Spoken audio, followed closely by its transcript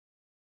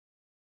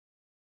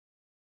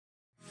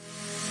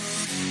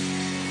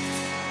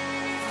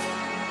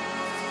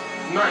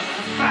North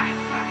side.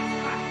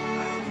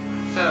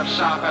 Set up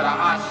shop at the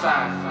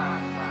Opp-Side.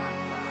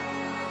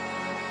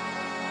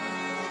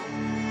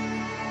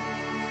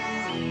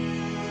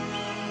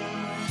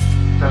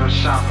 Set up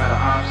shop at the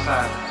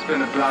Opp-Side. Spin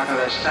the block of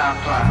that shop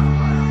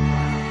clock.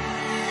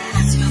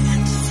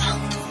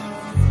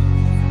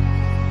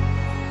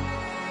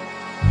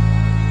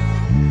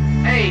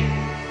 Hey,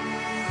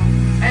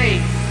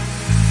 hey.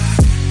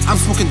 I'm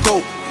smoking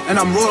dope and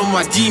I'm rolling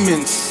my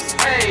demons.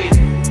 Hey,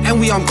 and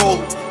we on go,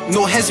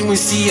 no hesitation when we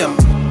see him.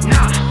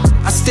 nah.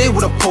 I stay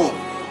with a pole,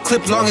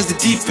 clip long as the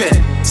deep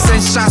end.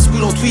 Send shots, we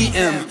don't tweet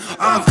him.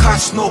 I'm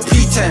cautious, no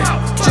pretend.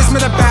 Just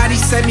met a baddie,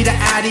 sent me the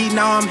addy.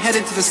 Now I'm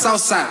headed to the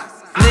south side.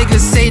 Niggas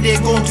say they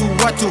gon' do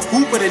what to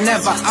who, but they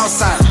never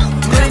outside.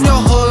 Get in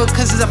your hood,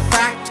 cause it's a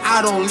fact,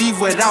 I don't leave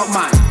without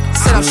mine.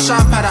 Set up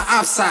shop at the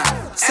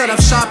Opp-Side. Set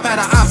up shop at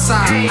the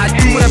Opp-Side. I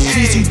do what I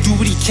please, you do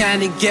what he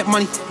can and get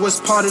money was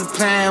part of the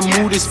plan.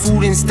 Move this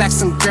food and stack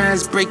some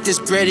grands, break this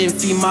bread and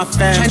feed my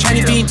fam.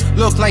 Chinese bean,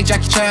 look like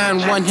Jackie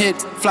Chan. One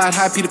hit, fly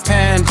high Peter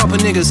Pan. Couple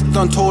niggas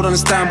done told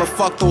understand, but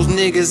fuck those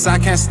niggas I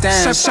can't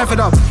stand. Chef it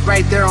up,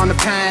 right there on the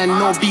pan.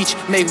 No beach,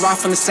 make rock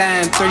from the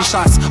sand. 30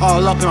 shots,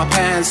 all up in my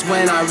pants.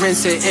 When I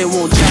rinse it, it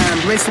won't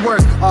jam. Rinse the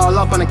work, all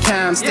up on the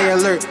cam. Stay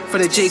alert for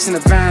the jakes in the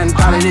van.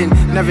 Got it in,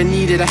 never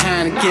needed a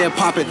hand. Get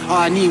poppin',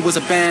 all I need was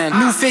a band.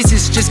 New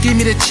faces, just give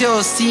me the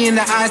chills. See in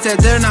the eyes that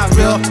they're not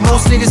real.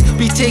 Most niggas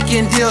be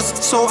taking deals,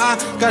 so I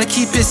gotta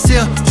keep it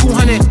still.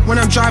 200 when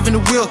I'm driving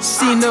the wheel.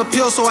 Seen the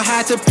pill, so I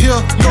had to peel.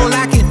 No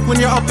lacking when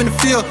you're up in the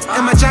field.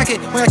 And my jacket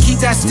when I keep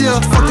that still.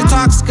 Fuck the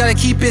talks, gotta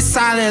keep it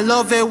silent.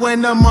 Love it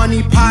when the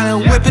money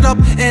piling. Whip it up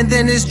and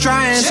then it's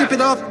drying. Ship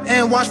it up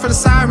and watch for the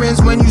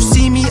sirens when you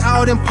see me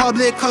out in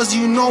public, cause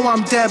you know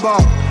I'm dead ball.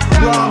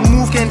 Wrong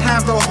move can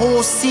have the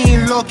whole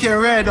scene looking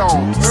red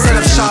on. Set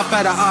up shop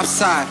at the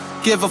Opp-Side.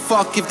 Give a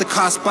fuck if the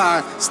cost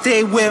by.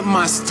 Stay with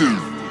my stew.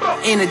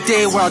 Ain't a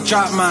day where I'll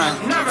drop mine.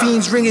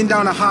 Fiends ringing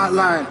down the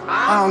hotline.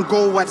 I don't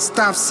go at the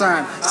stop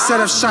sign. Set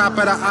up shop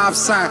at the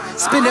Opp-Side.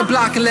 Spin the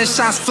block and let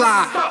shots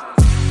fly.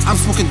 I'm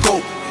smoking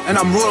dope and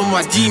I'm rolling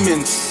my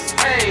demons.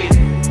 Hey,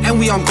 and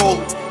we on go,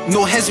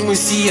 no hesitation when we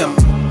see him.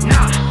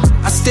 nah.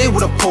 I stay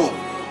with a pole,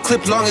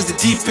 clip long as the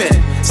deep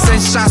end.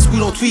 Send shots, we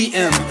don't tweet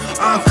him.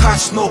 I'm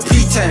cautious, no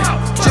pretend.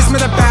 Just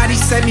met a baddie,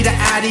 sent me the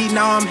addy.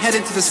 Now I'm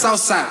headed to the south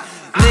side.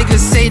 Niggas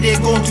say they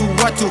gon' do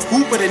what to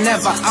who, but they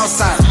never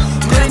outside.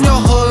 Get in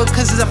your hood,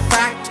 cause it's a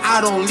fact,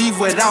 I don't leave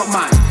without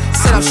mine.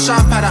 Set up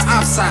shop at the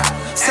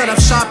Opp-Side. Set up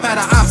shop at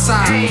the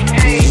Opp-Side. Hey,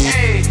 hey,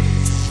 hey.